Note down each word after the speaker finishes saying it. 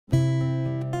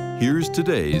Here's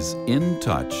today's In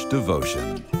Touch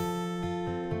devotion.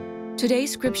 Today's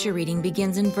scripture reading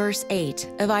begins in verse 8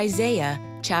 of Isaiah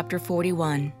chapter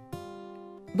 41.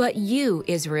 But you,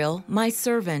 Israel, my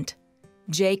servant,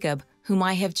 Jacob, whom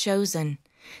I have chosen,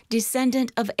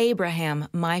 descendant of Abraham,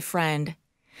 my friend,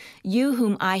 you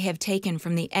whom I have taken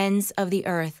from the ends of the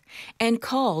earth and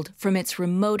called from its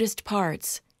remotest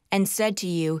parts, and said to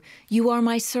you, you are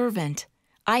my servant.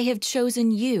 I have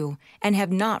chosen you and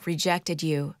have not rejected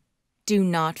you. Do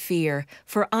not fear,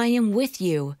 for I am with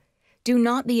you. Do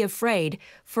not be afraid,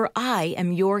 for I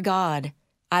am your God.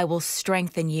 I will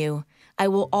strengthen you. I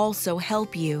will also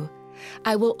help you.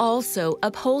 I will also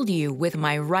uphold you with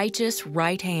my righteous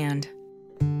right hand.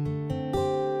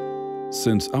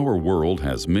 Since our world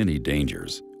has many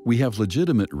dangers, we have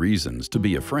legitimate reasons to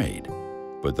be afraid.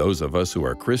 But those of us who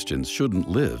are Christians shouldn't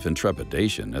live in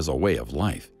trepidation as a way of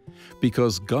life,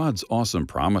 because God's awesome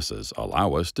promises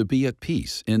allow us to be at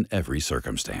peace in every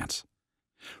circumstance.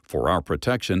 For our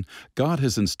protection, God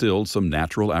has instilled some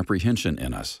natural apprehension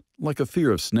in us, like a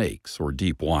fear of snakes or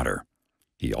deep water.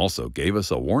 He also gave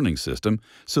us a warning system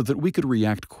so that we could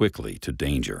react quickly to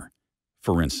danger.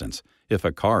 For instance, if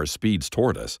a car speeds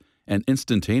toward us, an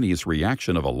instantaneous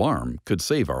reaction of alarm could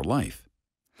save our life.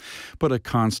 But a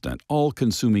constant,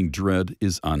 all-consuming dread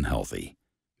is unhealthy.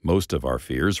 Most of our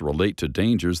fears relate to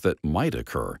dangers that might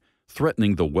occur,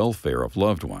 threatening the welfare of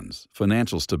loved ones,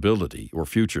 financial stability, or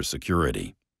future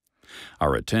security.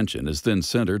 Our attention is then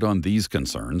centered on these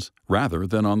concerns rather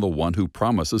than on the one who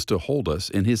promises to hold us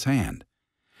in His hand.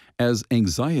 As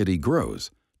anxiety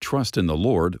grows, trust in the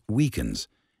Lord weakens,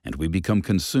 and we become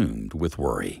consumed with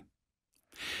worry.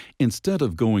 Instead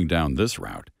of going down this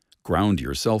route, ground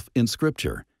yourself in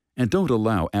Scripture and don't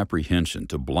allow apprehension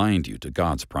to blind you to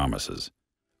God's promises.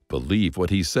 Believe what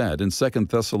He said in 2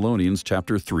 Thessalonians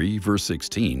chapter 3, verse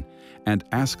 16, and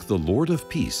ask the Lord of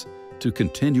peace to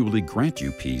continually grant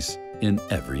you peace in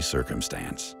every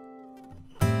circumstance.